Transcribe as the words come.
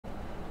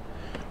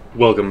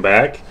Welcome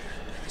back.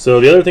 So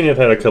the other thing I've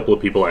had a couple of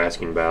people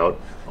asking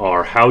about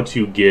are how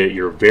to get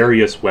your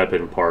various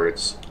weapon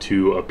parts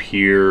to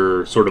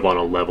appear sort of on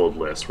a leveled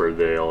list where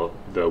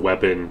the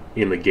weapon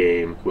in the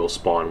game will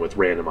spawn with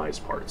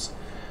randomized parts.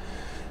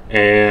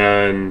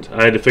 And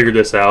I had to figure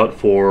this out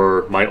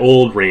for my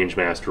old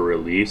Rangemaster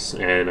release,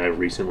 and I've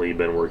recently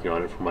been working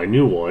on it for my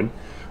new one.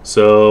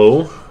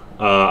 So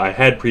I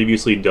had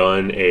previously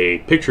done a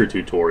picture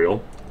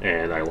tutorial,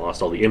 and I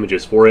lost all the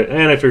images for it,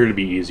 and I figured it'd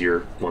be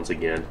easier, once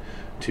again,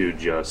 to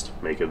just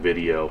make a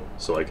video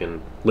so I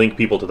can link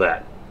people to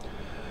that.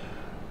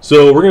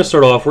 So we're going to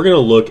start off, we're going to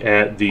look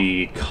at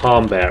the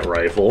combat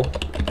rifle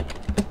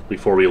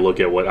before we look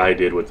at what I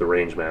did with the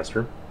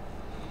Rangemaster.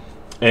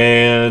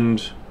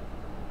 And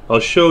I'll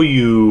show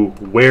you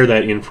where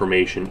that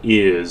information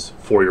is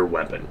for your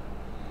weapon.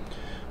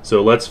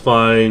 So let's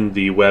find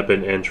the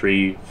weapon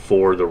entry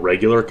for the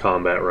regular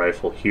combat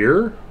rifle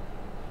here.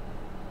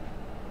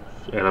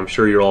 And I'm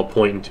sure you're all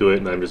pointing to it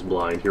and I'm just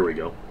blind. Here we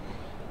go.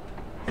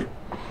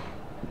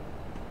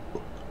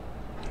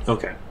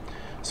 Okay,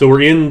 so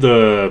we're in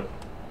the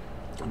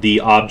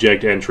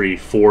object entry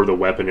for the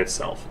weapon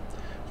itself.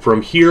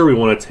 From here we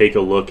want to take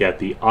a look at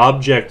the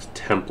object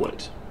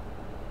template.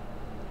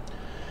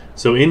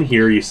 So in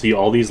here you see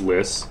all these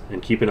lists,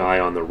 and keep an eye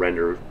on the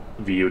render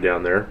view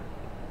down there.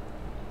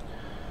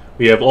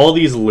 We have all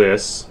these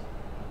lists,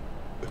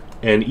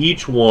 and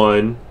each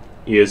one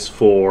is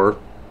for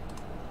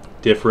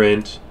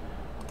different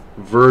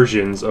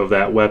versions of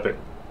that weapon.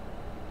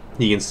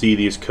 You can see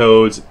these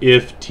codes: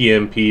 if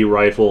TMP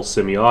rifle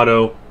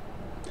semi-auto,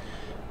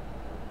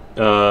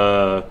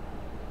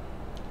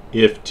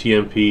 if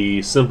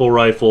TMP simple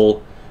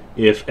rifle,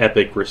 if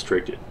epic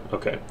restricted.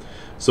 Okay,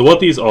 so what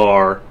these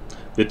are,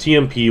 the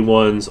TMP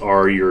ones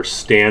are your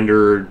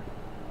standard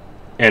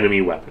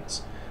enemy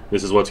weapons.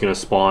 This is what's going to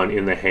spawn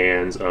in the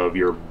hands of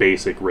your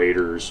basic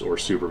raiders or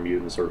super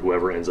mutants or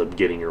whoever ends up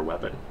getting your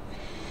weapon.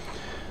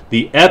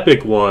 The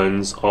epic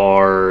ones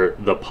are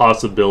the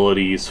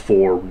possibilities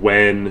for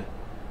when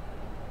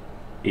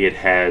it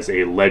has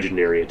a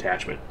legendary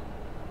attachment.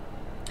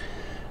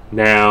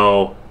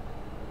 Now,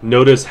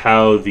 notice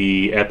how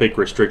the epic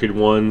restricted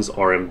ones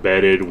are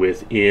embedded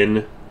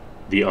within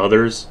the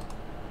others.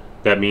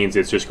 That means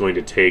it's just going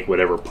to take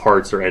whatever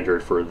parts are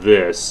entered for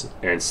this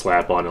and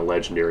slap on a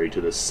legendary to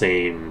the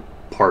same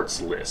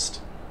parts list.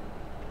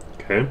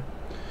 Okay?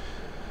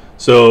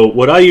 So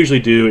what I usually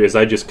do is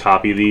I just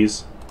copy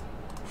these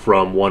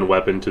from one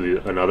weapon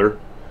to another.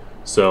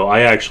 So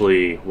I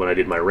actually, when I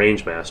did my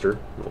Rangemaster,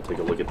 we'll take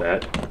a look at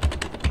that.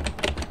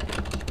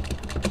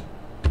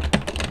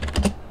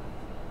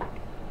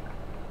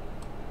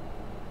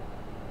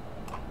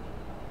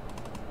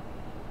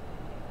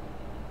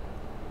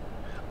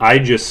 I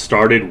just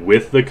started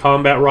with the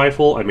combat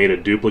rifle. I made a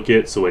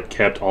duplicate so it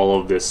kept all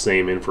of this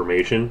same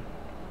information.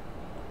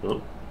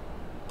 Oh,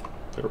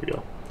 there we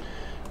go.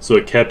 So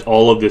it kept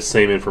all of this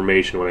same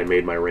information when I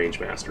made my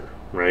Rangemaster,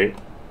 right?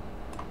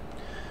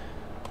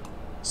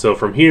 So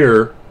from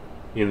here,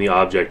 in the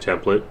object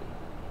template,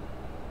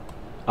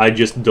 I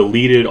just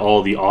deleted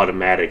all the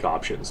automatic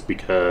options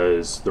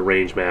because the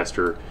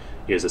Rangemaster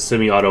is a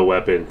semi-auto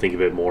weapon. Think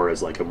of it more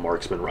as like a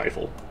marksman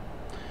rifle.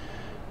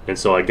 And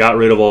so I got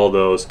rid of all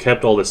those,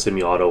 kept all the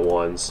semi-auto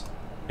ones,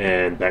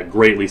 and that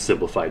greatly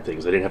simplified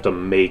things. I didn't have to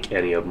make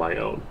any of my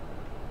own,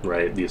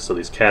 right? So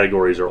these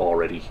categories are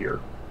already here.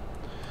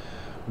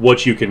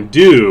 What you can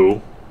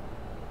do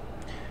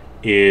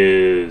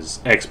is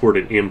export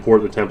and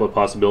import the template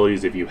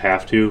possibilities if you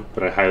have to,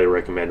 but I highly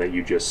recommend that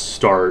you just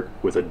start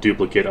with a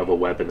duplicate of a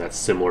weapon that's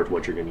similar to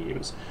what you're going to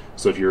use.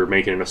 So if you're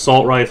making an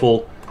assault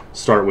rifle,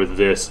 start with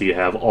this so you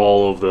have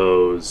all of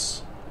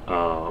those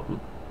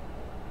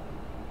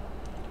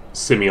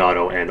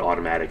semi-auto and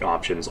automatic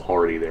options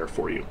already there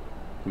for you.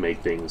 Make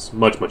things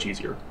much, much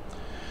easier.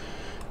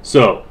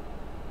 So,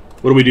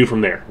 what do we do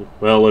from there?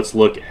 Well, let's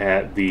look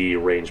at the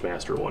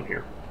Rangemaster one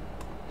here.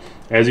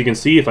 As you can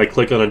see, if I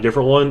click on a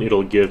different one,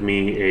 it'll give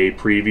me a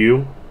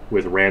preview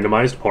with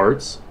randomized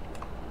parts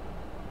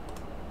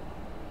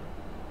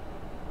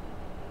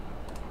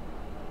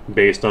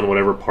based on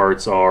whatever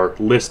parts are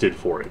listed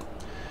for it.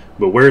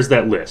 But where's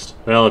that list?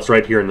 Well, it's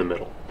right here in the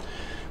middle.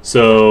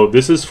 So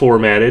this is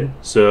formatted,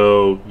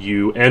 so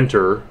you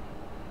enter,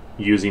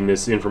 using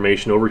this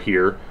information over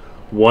here,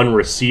 one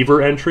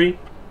receiver entry,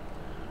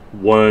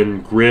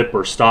 one grip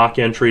or stock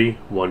entry,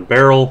 one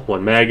barrel,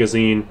 one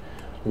magazine,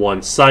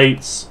 one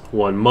sights,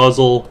 one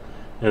muzzle,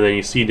 and then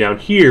you see down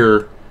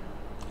here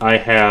I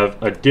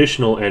have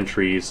additional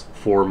entries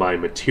for my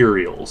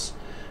materials.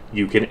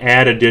 You can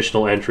add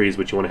additional entries,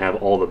 but you want to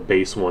have all the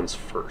base ones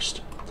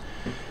first.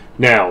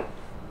 Now,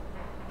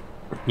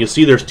 you'll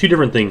see there's two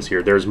different things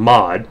here. There's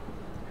mod,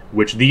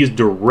 which these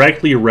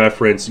directly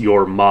reference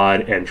your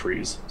mod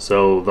entries.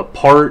 So the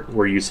part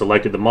where you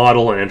selected the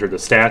model and entered the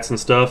stats and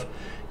stuff,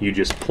 you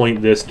just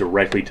point this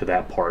directly to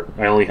that part.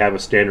 I only have a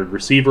standard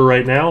receiver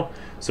right now,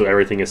 so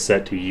everything is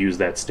set to use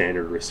that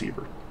standard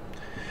receiver.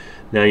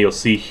 Now you'll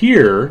see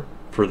here,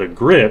 for the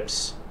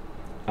grips,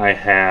 I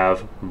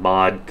have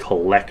mod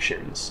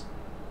collections,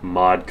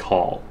 mod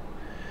call.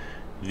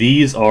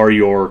 These are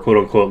your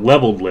quote-unquote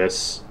leveled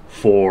lists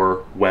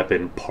for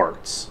weapon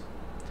parts.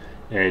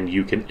 And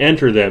you can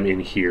enter them in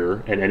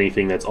here, and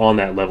anything that's on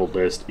that leveled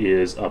list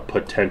is a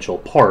potential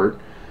part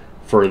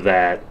for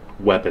that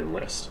weapon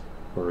list,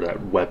 or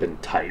that weapon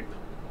type.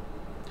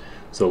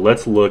 So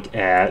let's look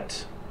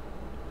at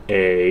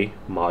a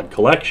mod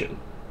collection.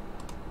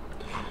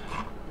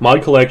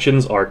 Mod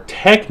collections are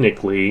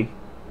technically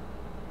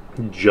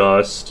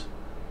just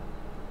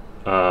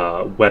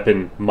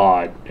weapon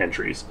mod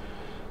entries.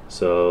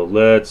 So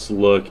let's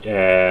look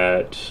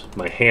at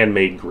my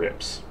handmade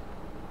grips.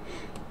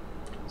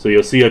 So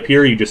you'll see up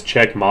here, you just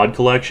check mod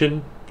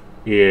collection.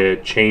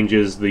 It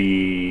changes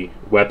the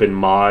weapon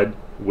mod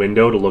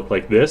window to look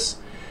like this.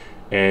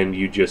 And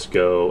you just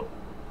go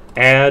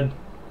add.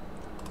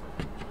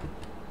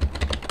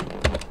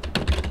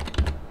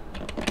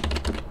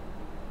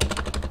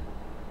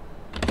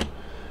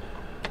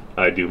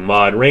 I do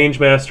mod range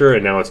master,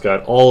 and now it's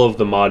got all of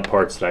the mod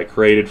parts that I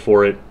created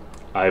for it.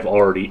 I've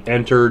already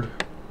entered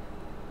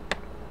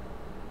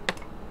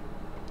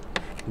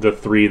the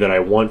 3 that I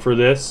want for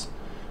this.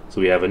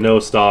 So we have a no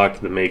stock,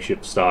 the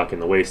makeshift stock,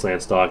 and the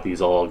wasteland stock.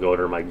 These all go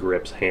under my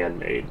grips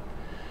handmade.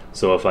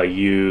 So if I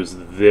use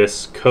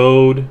this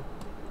code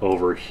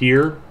over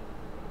here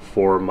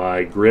for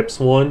my grips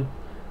one,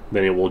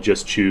 then it will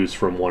just choose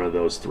from one of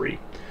those 3.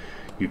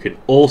 You can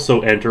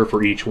also enter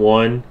for each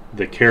one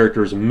the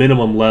character's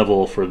minimum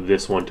level for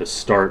this one to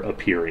start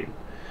appearing.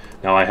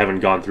 Now I haven't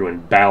gone through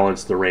and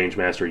balanced the range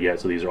master yet,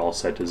 so these are all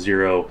set to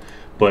 0.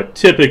 But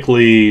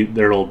typically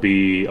there'll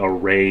be a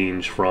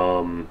range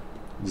from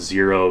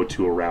 0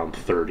 to around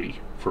 30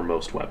 for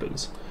most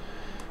weapons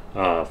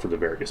for the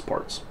various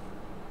parts.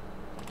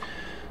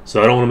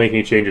 So I don't want to make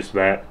any changes to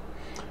that.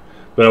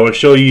 But I want to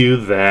show you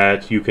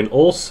that you can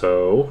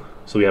also,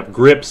 so we have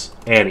grips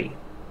Annie.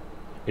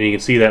 And you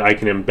can see that I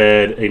can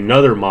embed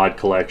another mod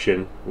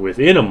collection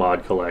within a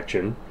mod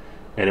collection,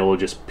 and it will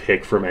just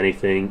pick from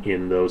anything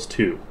in those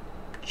 2,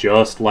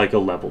 just like a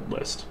leveled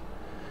list.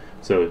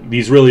 So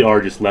these really are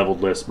just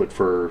leveled lists, but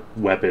for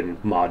weapon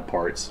mod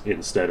parts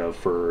instead of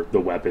for the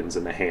weapons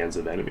in the hands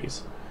of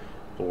enemies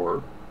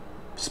or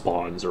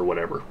spawns or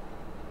whatever.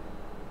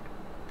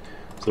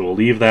 So we'll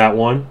leave that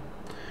one.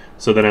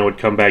 So then I would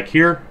come back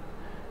here,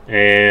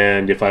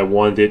 and if I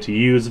wanted it to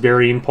use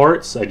varying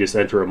parts, I just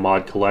enter a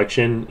mod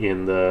collection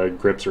in the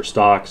grips or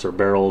stocks or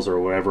barrels or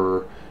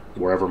whatever,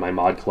 wherever my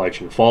mod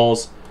collection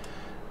falls.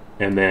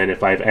 And then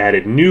if I've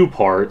added new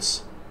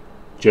parts,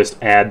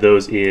 just add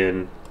those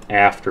in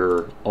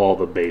after all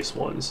the base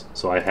ones.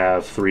 So I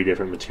have 3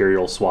 different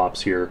material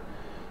swaps here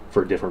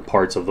for different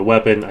parts of the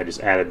weapon. I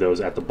just added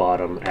those at the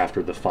bottom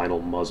after the final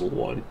muzzle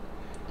one.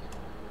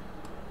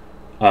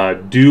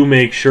 Do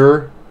make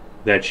sure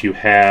that you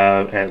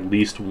have at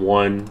least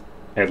one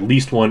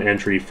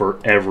entry for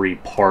every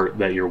part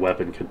that your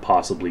weapon could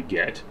possibly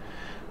get.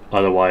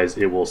 Otherwise,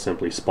 it will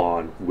simply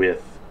spawn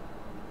with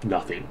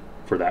nothing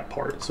for that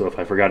part. So if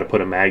I forgot to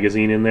put a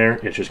magazine in there,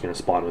 it's just going to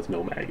spawn with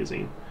no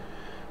magazine.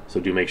 So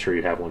do make sure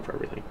you have one for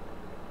everything.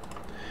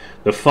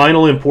 The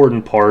final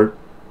important part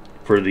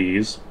for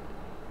these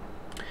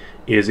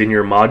is in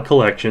your mod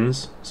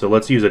collections. So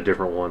let's use a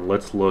different one.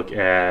 Let's look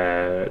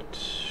at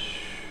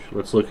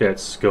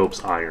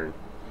Scope's Iron.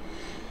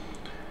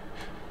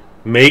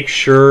 Make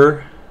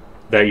sure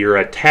that your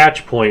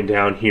attach point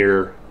down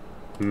here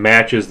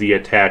matches the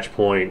attach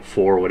point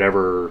for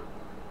whatever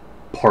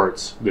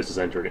parts this is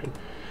entered in.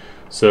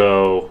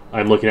 So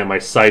I'm looking at my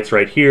sights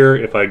right here.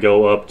 If I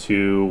go up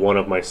to one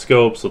of my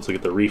scopes, let's look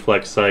at the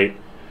reflex sight.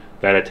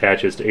 That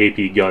attaches to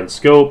AP gun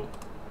scope.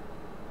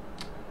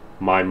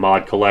 My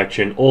mod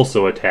collection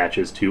also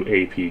attaches to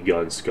AP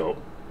gun scope.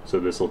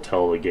 So this will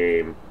tell the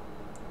game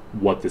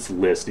what this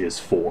list is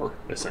for,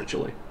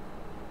 essentially.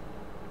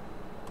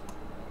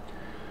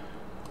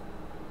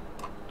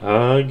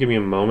 Give me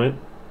a moment.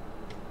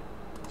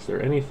 Is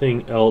there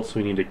anything else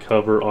we need to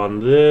cover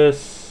on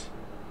this?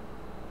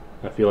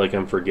 I feel like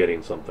I'm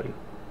forgetting something.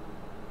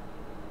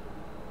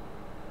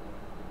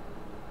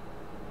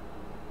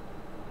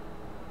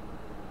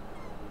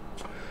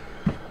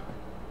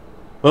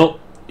 Well,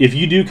 if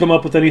you do come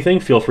up with anything,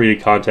 feel free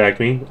to contact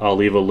me. I'll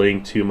leave a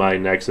link to my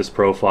Nexus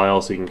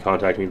profile so you can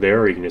contact me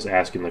there, or you can just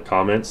ask in the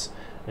comments,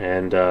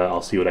 and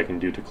I'll see what I can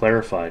do to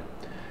clarify.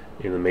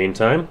 In the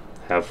meantime,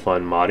 have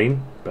fun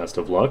modding, best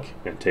of luck,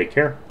 and take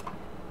care.